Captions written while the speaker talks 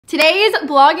Today's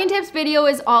blogging tips video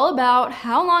is all about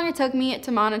how long it took me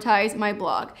to monetize my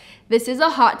blog. This is a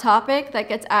hot topic that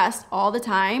gets asked all the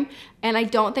time, and I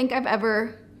don't think I've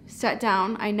ever sat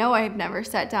down. I know I've never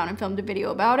sat down and filmed a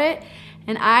video about it,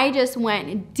 and I just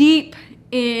went deep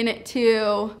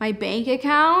into my bank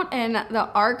account and the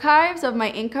archives of my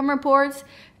income reports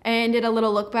and did a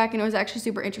little look back, and it was actually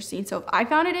super interesting. So if I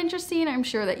found it interesting, I'm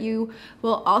sure that you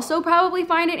will also probably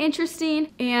find it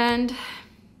interesting. And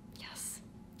yes,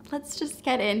 let's just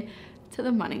get into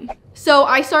the money. So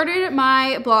I started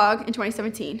my blog in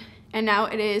 2017 and now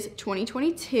it is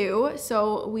 2022.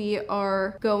 So we're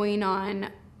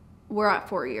at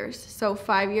 4 years. So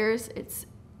 5 years, it's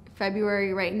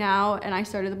February right now, and I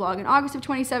started the blog in August of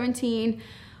 2017.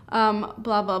 Blah,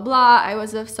 blah, blah. I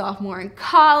was a sophomore in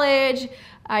college.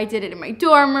 I did it in my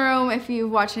dorm room. If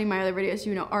you've watched any of my other videos,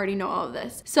 you already know all of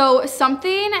this. So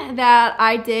something that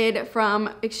I did from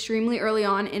extremely early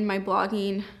on in my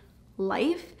blogging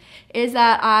life is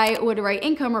that I would write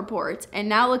income reports. And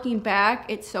now looking back,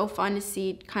 it's so fun to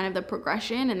see kind of the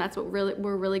progression, and that's what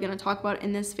we're really gonna talk about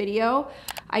in this video.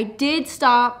 I did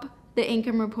stop the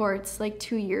income reports like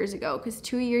 2 years ago, because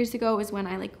 2 years ago is when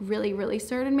I like really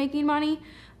started making money,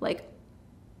 like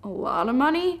a lot of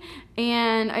money,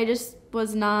 and I just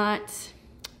was not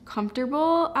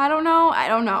comfortable. I don't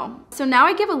know. So now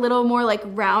I give a little more like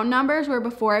round numbers, where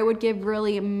before I would give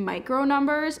really micro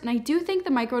numbers, and I do think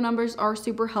the micro numbers are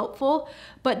super helpful,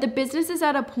 but the business is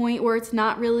at a point where it's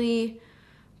not really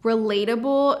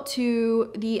relatable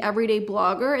to the everyday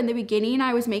blogger. In the beginning,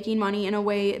 I was making money in a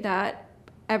way that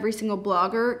every single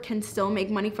blogger can still make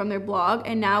money from their blog,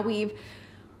 and now we've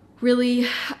really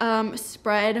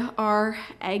spread our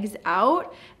eggs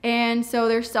out, and so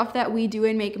there's stuff that we do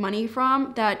and make money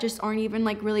from that just aren't even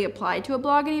like really applied to a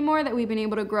blog anymore, that we've been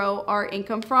able to grow our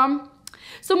income from.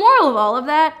 So moral of all of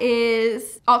that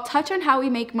is I'll touch on how we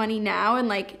make money now and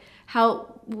like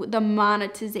how the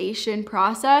monetization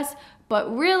process.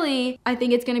 But really, I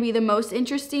think it's gonna be the most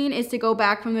interesting is to go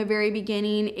back from the very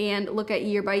beginning and look at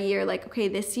year by year, like, okay,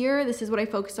 this year, this is what I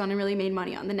focused on and really made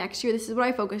money on. The next year, this is what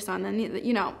I focused on, then,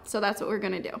 you know, so that's what we're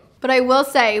gonna do. But I will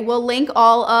say, we'll link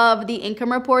all of the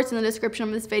income reports in the description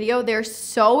of this video. They're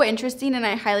so interesting, and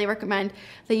I highly recommend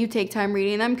that you take time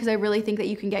reading them, because I really think that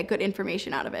you can get good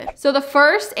information out of it. So the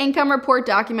first income report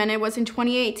documented was in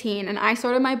 2018, and I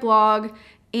started my blog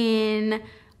in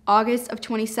August of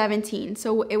 2017.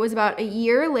 So it was about a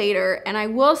year later, and I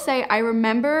will say I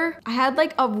remember I had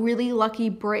like a really lucky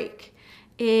break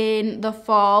in the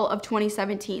fall of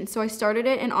 2017. So I started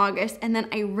it in August, and then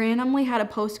I randomly had a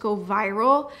post go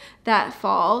viral that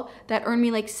fall that earned me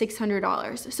like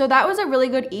 $600. So that was a really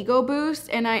good ego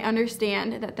boost, and I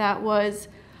understand that that was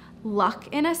luck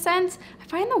in a sense. I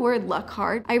find the word luck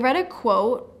hard. I read a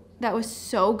quote that was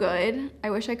so good.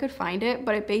 I wish I could find it,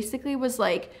 but it basically was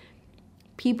like,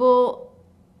 people,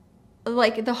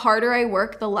 like, the harder I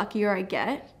work, the luckier I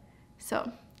get.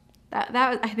 So that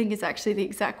I think is actually the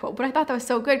exact quote, but I thought that was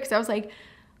so good, because I was like,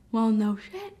 well, no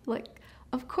shit. Like,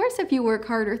 of course, if you work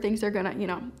harder, things are gonna, you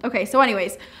know. Okay, so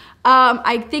anyways,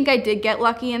 I think I did get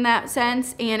lucky in that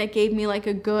sense, and it gave me like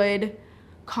a good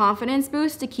confidence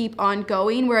boost to keep on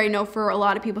going, where I know for a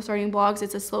lot of people starting blogs,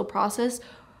 it's a slow process.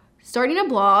 Starting a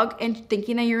blog and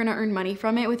thinking that you're gonna earn money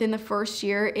from it within the first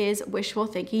year is wishful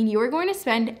thinking. You are going to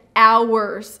spend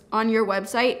hours on your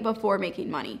website before making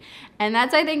money. And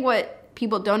that's, I think, what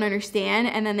people don't understand,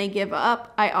 and then they give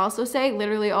up. I also say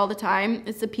literally all the time,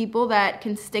 it's the people that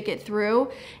can stick it through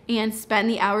and spend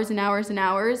the hours and hours and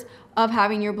hours of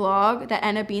having your blog that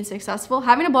end up being successful.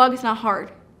 Having a blog is not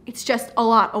hard. It's just a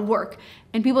lot of work,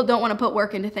 and people don't wanna put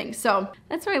work into things. So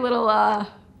that's my little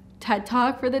TED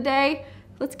Talk for the day.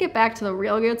 Let's get back to the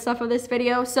real good stuff of this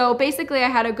video. So basically, I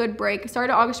had a good break. I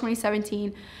started August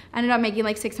 2017, ended up making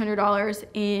like $600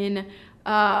 in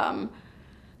that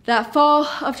fall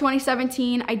of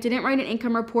 2017. I didn't write an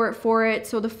income report for it.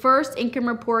 So the first income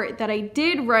report that I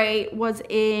did write was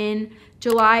in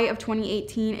July of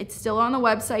 2018. It's still on the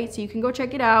website, so you can go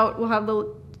check it out. We'll have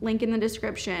the link in the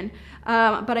description.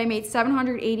 But I made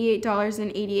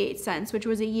 $788.88, which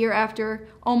was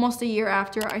almost a year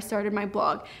after I started my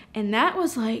blog. And that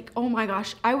was like, oh my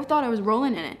gosh, I thought I was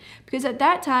rolling in it. Because at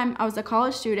that time, I was a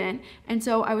college student, and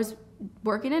so I was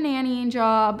working a nannying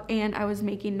job, and I was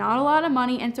making not a lot of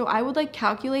money, and so I would like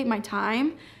calculate my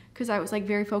time, because I was like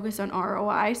very focused on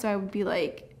ROI, so I would be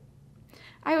like,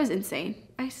 I was insane.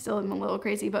 I still am a little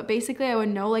crazy, but basically I would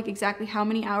know like exactly how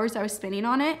many hours I was spending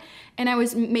on it, and I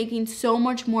was making so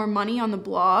much more money on the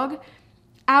blog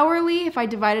hourly if I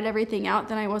divided everything out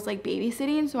than I was like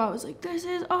babysitting. So I was like, this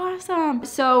is awesome.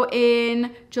 So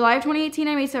in July of 2018,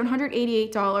 I made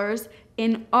 $788.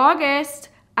 In August,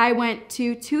 I went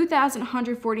to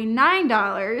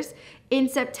 $2,149. In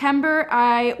September,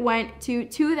 I went to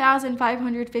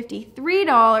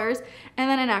 $2,553. And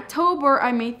then in October,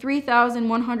 I made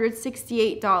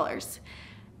 $3,168.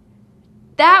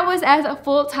 That was as a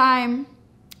full-time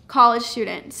college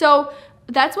student. So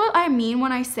that's what I mean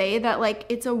when I say that like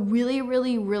it's a really,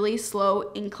 really, really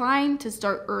slow incline to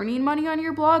start earning money on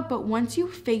your blog. But once you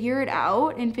figure it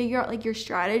out and figure out like your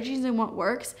strategies and what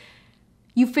works,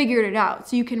 you figured it out.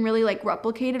 So you can really like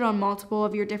replicate it on multiple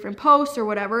of your different posts or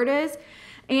whatever it is.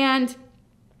 And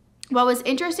what was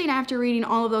interesting after reading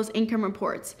all of those income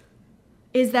reports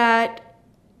is that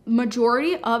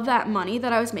majority of that money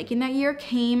that I was making that year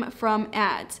came from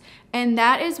ads. And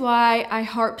that is why I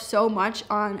harp so much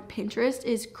on Pinterest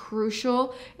is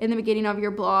crucial in the beginning of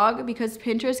your blog, because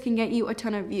Pinterest can get you a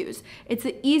ton of views. It's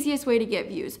the easiest way to get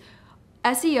views.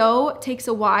 SEO takes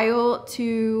a while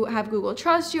to have Google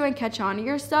trust you and catch on to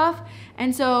your stuff.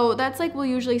 And so that's like, well,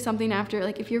 usually something after,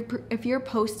 like if you're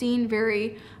posting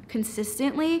very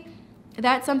consistently,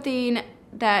 that's something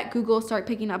that Google start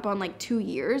picking up on like 2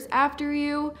 years after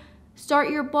you start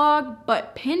your blog,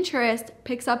 but Pinterest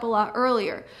picks up a lot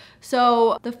earlier.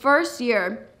 So the first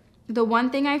year, the one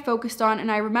thing I focused on, and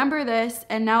I remember this,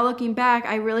 and now looking back,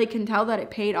 I really can tell that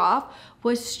it paid off,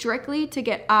 was strictly to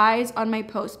get eyes on my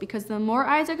posts, because the more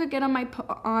eyes I could get on my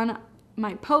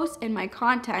posts and my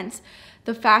contents,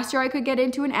 the faster I could get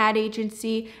into an ad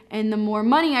agency and the more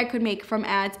money I could make from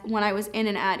ads when I was in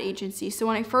an ad agency. So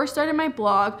when I first started my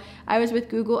blog, I was with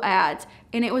Google Ads,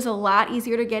 and it was a lot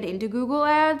easier to get into Google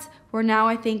Ads, where now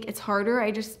I think it's harder.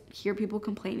 I just hear people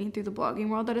complaining through the blogging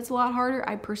world that it's a lot harder.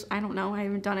 I don't know, I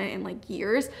haven't done it in like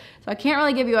years, so I can't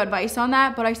really give you advice on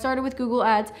that, but I started with Google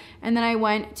Ads, and then I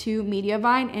went to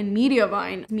Mediavine, and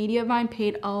Mediavine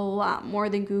paid a lot more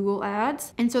than Google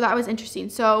Ads, and so that was interesting.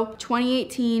 So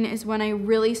 2018 is when I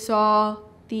really saw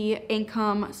the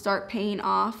income start paying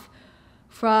off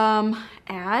from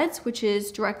ads, which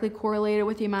is directly correlated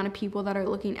with the amount of people that are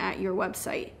looking at your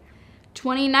website.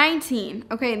 2019,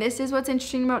 okay, this is what's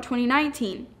interesting about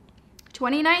 2019.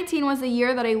 2019 was the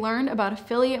year that I learned about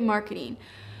affiliate marketing.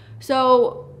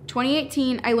 So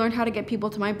 2018, I learned how to get people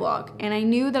to my blog, and I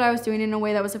knew that I was doing it in a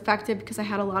way that was effective because I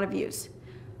had a lot of views.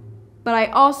 But I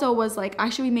also was like, I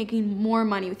should be making more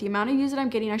money. With the amount of views that I'm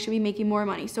getting, I should be making more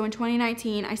money. So in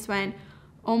 2019, I spent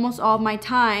almost all of my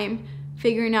time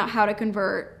figuring out how to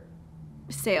convert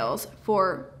sales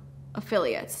for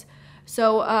affiliates.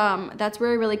 So that's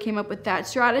where I really came up with that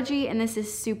strategy, and this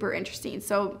is super interesting.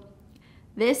 So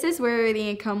this is where the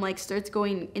income like starts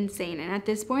going insane, and at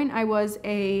this point I was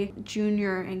a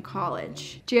junior in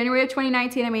college. January of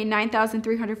 2019, I made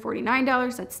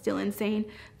 $9,349. That's still insane.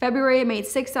 February, I made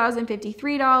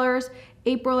 $6,053.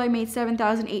 April, I made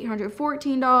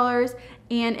 $7,814.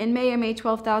 And in May, I made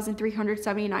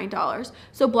 $12,379.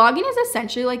 So blogging is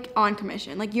essentially like on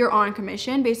commission. Like you're on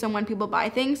commission based on when people buy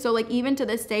things. So like even to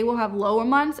this day, we'll have lower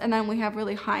months and then we have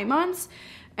really high months.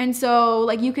 And so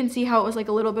like you can see how it was like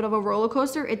a little bit of a roller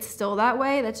coaster. It's still that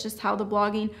way. That's just how the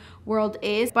blogging world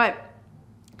is. But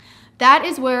that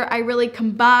is where I really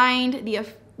combined I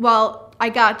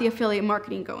got the affiliate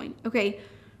marketing going. Okay,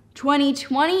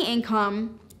 2020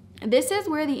 income. This is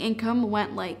where the income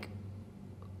went like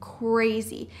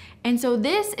crazy. And so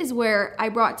this is where I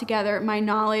brought together my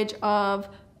knowledge of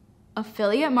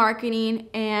affiliate marketing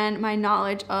and my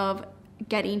knowledge of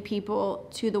getting people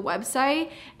to the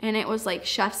website, and it was like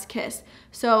chef's kiss.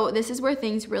 So this is where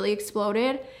things really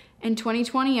exploded. In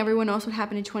 2020, everyone knows what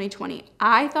happened in 2020.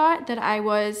 I thought that I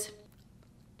was,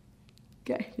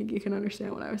 okay, I think you can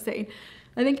understand what I was saying.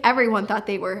 I think everyone thought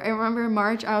they were. I remember in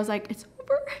March, I was like, it's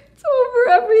over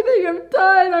everything, I'm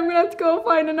done. I'm gonna have to go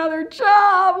find another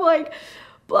job, like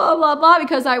blah, blah, blah,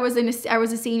 because I was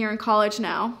a senior in college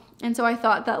now. And so I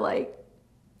thought that like,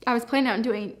 I was planning on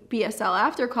doing BSL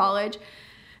after college.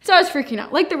 So I was freaking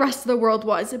out like the rest of the world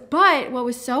was. But what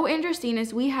was so interesting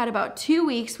is we had about 2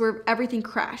 weeks where everything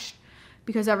crashed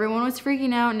because everyone was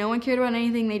freaking out. No one cared about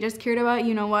anything. They just cared about,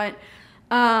 you know what.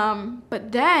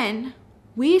 But then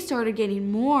we started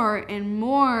getting more and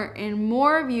more and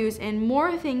more views and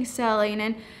more things selling.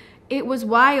 And it was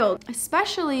wild,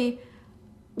 especially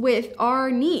with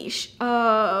our niche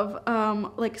of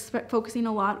focusing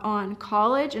a lot on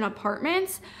college and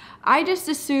apartments. I just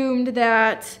assumed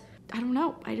that, I don't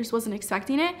know, I just wasn't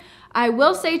expecting it. I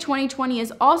will say 2020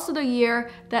 is also the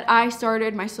year that I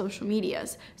started my social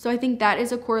medias. So I think that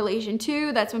is a correlation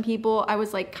too. That's when people, I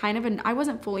was like I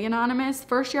wasn't fully anonymous.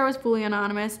 First year I was fully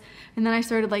anonymous, and then I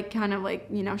started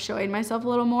showing myself a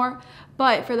little more.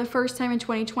 But for the first time in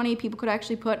 2020, people could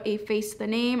actually put a face to the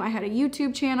name. I had a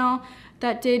YouTube channel,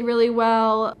 that did really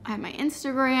well. I have my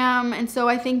Instagram, and so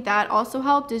I think that also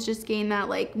helped, is just gain that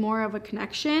like more of a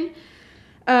connection.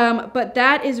 But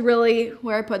that is really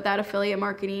where I put that affiliate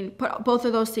marketing, put both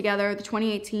of those together, the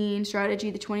 2018 strategy,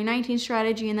 the 2019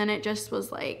 strategy, and then it just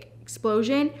was like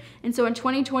explosion. And so in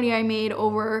 2020, I made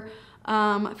over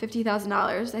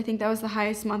 $50,000. I think that was the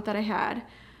highest month that I had,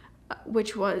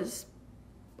 which was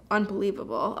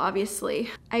unbelievable, obviously.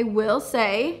 I will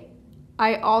say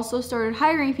I also started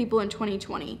hiring people in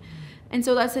 2020. And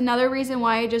so that's another reason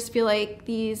why I just feel like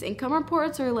these income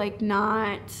reports are like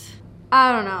not,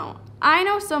 I don't know. I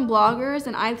know some bloggers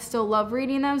and I still love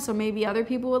reading them, so maybe other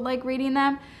people would like reading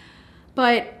them.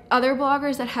 But other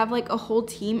bloggers that have like a whole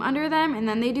team under them and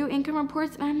then they do income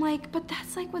reports, and I'm like, but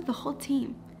that's like with the whole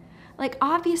team. Like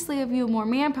obviously if you have more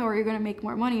manpower, you're gonna make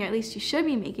more money, or at least you should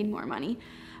be making more money.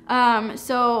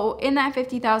 So in that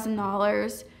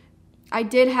 $50,000, I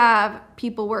did have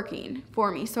people working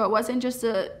for me. So it wasn't just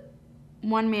a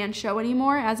one-man show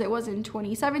anymore as it was in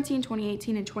 2017,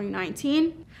 2018, and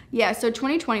 2019. Yeah, so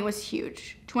 2020 was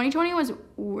huge. 2020 was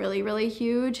really, really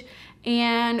huge.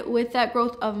 And with that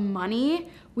growth of money,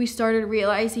 we started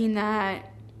realizing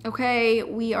that, okay,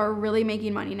 we are really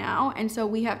making money now. And so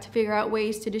we have to figure out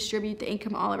ways to distribute the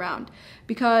income all around,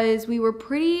 because we were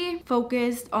pretty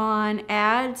focused on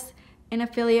ads and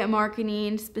affiliate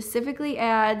marketing, specifically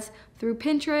ads through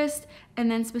Pinterest, and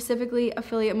then specifically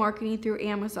affiliate marketing through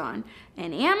Amazon.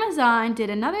 And Amazon did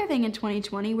another thing in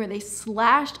 2020 where they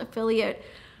slashed affiliate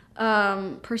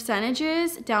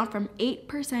percentages down from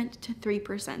 8% to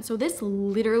 3%. So this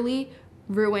literally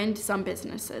ruined some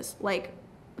businesses, like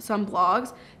some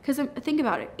blogs, because think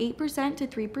about it, 8% to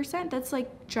 3%, that's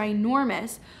like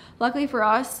ginormous. Luckily for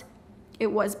us, it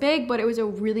was big, but it was a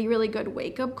really, really good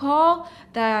wake-up call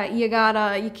that you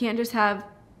can't just have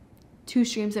 2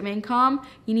 streams of income.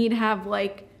 You need to have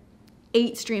like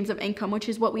 8 streams of income, which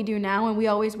is what we do now. And we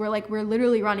always were like, we're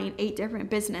literally running 8 different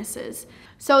businesses.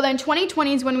 So then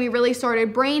 2020 is when we really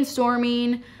started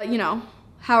brainstorming, you know,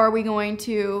 how are we going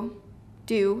to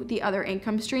do the other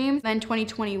income streams? Then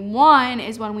 2021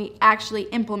 is when we actually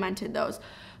implemented those.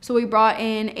 So we brought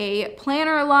in a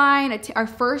planner line, our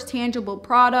first tangible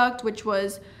product, which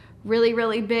was really,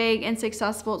 really big and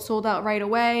successful. It sold out right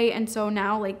away. And so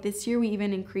now like this year we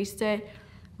even increased it.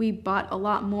 We bought a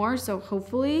lot more. So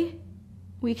hopefully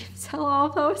we can sell all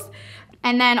of those.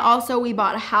 And then also we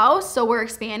bought a house. So we're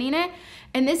expanding it.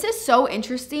 And this is so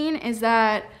interesting, is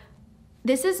that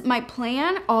this is my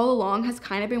plan all along, has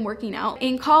kind of been working out.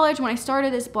 In college, when I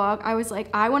started this blog, I was like,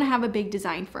 I want to have a big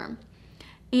design firm.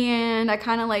 And I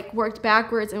kind of like worked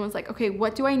backwards and was like, okay,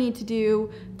 what do I need to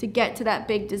do to get to that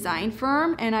big design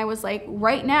firm? And I was like,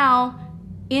 right now,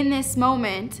 in this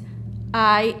moment,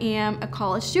 I am a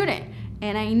college student.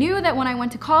 And I knew that when I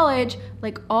went to college,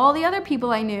 like all the other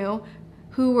people I knew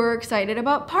who were excited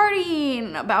about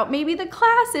partying, about maybe the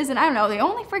classes, and I don't know, the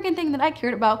only freaking thing that I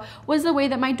cared about was the way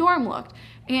that my dorm looked.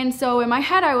 And so in my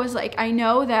head, I was like, I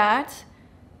know that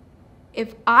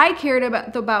if I cared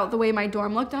about the way my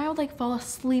dorm looked, I would like fall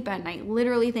asleep at night,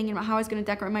 literally thinking about how I was gonna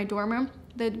decorate my dorm room.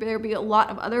 There'd be a lot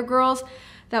of other girls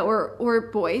that were, or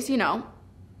boys, you know,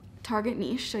 target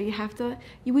niche. So you have to,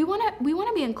 we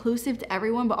wanna be inclusive to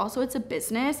everyone, but also it's a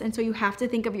business. And so you have to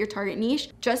think of your target niche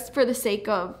just for the sake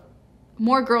of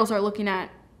more girls are looking at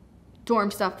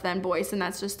dorm stuff than boys. And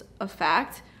that's just a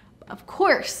fact. Of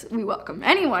course, we welcome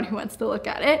anyone who wants to look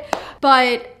at it.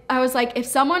 But I was like, if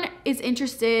someone is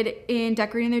interested in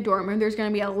decorating their dorm room, there's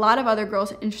gonna be a lot of other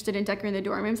girls interested in decorating their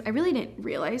dorm rooms. I really didn't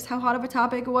realize how hot of a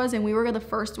topic it was, and we were the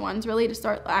first ones really to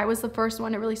start. I was the first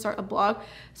one to really start a blog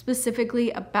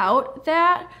specifically about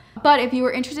that. But if you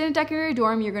were interested in decorating your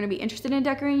dorm, you're gonna be interested in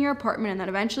decorating your apartment, and then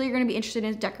eventually you're gonna be interested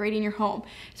in decorating your home.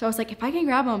 So I was like, if I can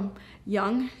grab them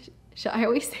young, I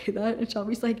always say that, and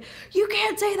Shelby's like, you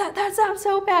can't say that, that sounds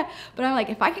so bad. But I'm like,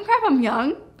 if I can grab them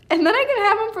young, and then I can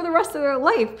have them for the rest of their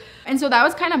life. And so that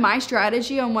was kind of my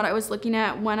strategy on what I was looking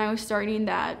at when I was starting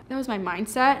that. That was my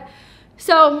mindset.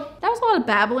 So that was a lot of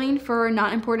babbling for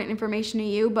not important information to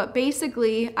you, but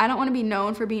basically I don't want to be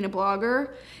known for being a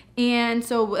blogger. And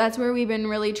so that's where we've been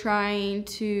really trying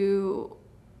to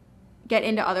get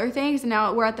into other things. And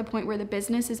now we're at the point where the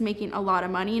business is making a lot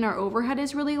of money and our overhead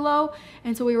is really low.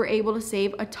 And so we were able to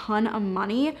save a ton of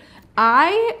money.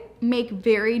 I make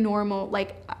very normal,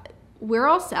 like, we're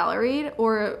all salaried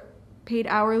or paid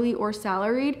hourly or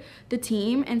salaried, the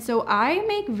team. And so I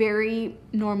make very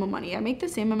normal money. I make the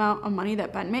same amount of money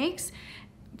that Ben makes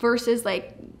versus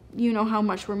like, you know, how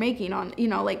much we're making on, you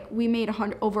know, like we made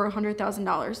over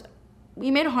 $100,000. We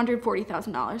made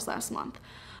 $140,000 last month,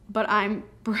 but I'm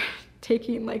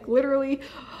taking like literally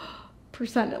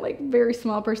percent, like very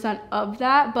small percent of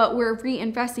that, but we're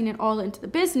reinvesting it all into the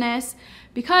business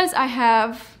because I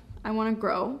want to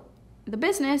grow the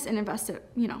business and invest it,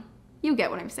 you know, you get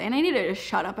what I'm saying. I need to just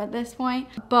shut up at this point.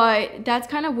 But that's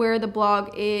kind of where the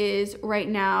blog is right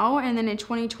now. And then in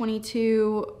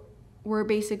 2022, we're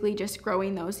basically just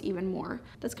growing those even more.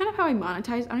 That's kind of how I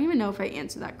monetize. I don't even know if I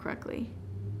answered that correctly,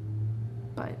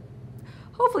 but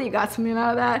hopefully you got something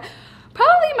out of that.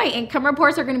 Probably my income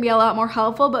reports are gonna be a lot more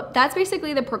helpful, but that's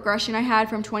basically the progression I had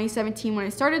from 2017 when I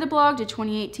started the blog to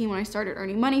 2018 when I started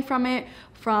earning money from it,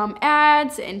 from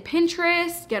ads and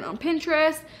Pinterest, get on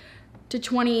Pinterest, to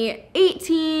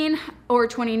 2018 or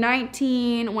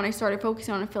 2019 when I started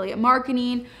focusing on affiliate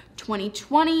marketing.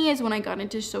 2020 is when I got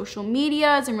into social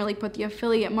medias and really put the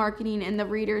affiliate marketing and the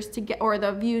readers or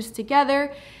the views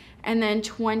together. And then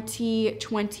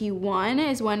 2021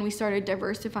 is when we started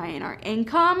diversifying our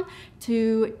income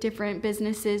to different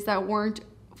businesses that weren't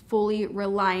fully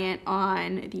reliant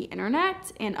on the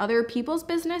internet and other people's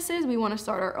businesses. We want to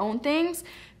start our own things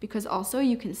because also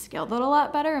you can scale that a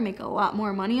lot better and make a lot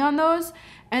more money on those.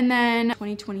 And then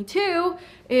 2022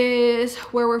 is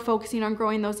where we're focusing on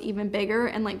growing those even bigger.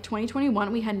 And like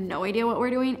 2021, we had no idea what we're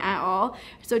doing at all.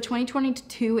 So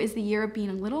 2022 is the year of being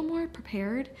a little more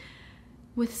prepared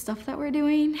with stuff that we're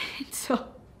doing. So,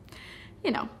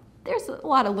 you know, there's a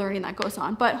lot of learning that goes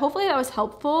on, but hopefully that was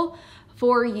helpful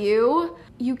for you.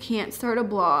 You can't start a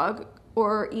blog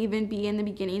or even be in the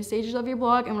beginning stages of your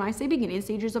blog. And when I say beginning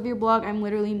stages of your blog, I'm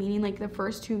literally meaning like the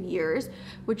first 2 years,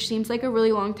 which seems like a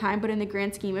really long time, but in the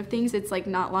grand scheme of things, it's like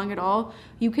not long at all.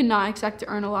 You cannot expect to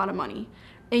earn a lot of money.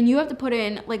 And you have to put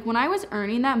in, like when I was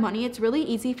earning that money, it's really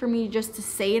easy for me just to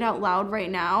say it out loud right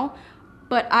now,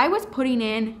 but I was putting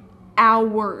in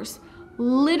hours,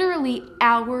 literally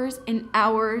hours and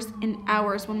hours and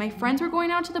hours. When my friends were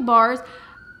going out to the bars,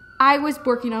 I was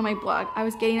working on my blog. I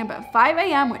was getting up at 5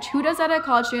 a.m., which who does that at a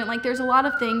college student? Like there's a lot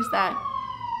of things that,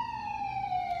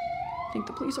 I think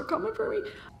the police are coming for me.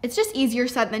 It's just easier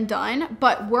said than done,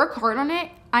 but work hard on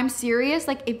it. I'm serious.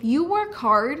 Like if you work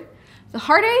hard, the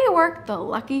harder you work, the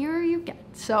luckier you get.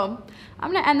 So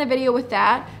I'm gonna end the video with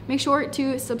that. Make sure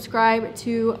to subscribe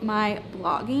to my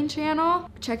blogging channel.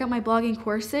 Check out my blogging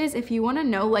courses. If you wanna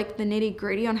know like the nitty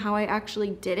gritty on how I actually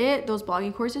did it, those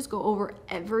blogging courses go over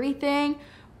everything.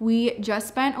 We just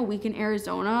spent a week in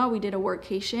Arizona. We did a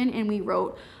workation and we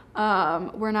wrote,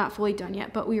 we're not fully done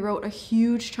yet, but we wrote a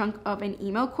huge chunk of an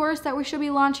email course that we should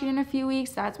be launching in a few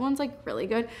weeks. That one's like really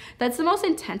good. That's the most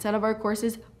intense out of our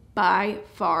courses by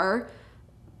far.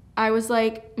 I was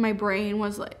like, my brain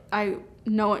was like,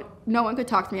 no one could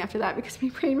talk to me after that because my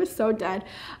brain was so dead.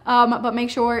 But make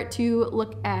sure to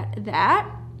look at that.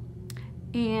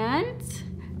 And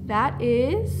that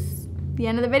is the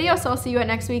end of the video. So I'll see you at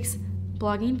next week's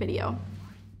blogging video.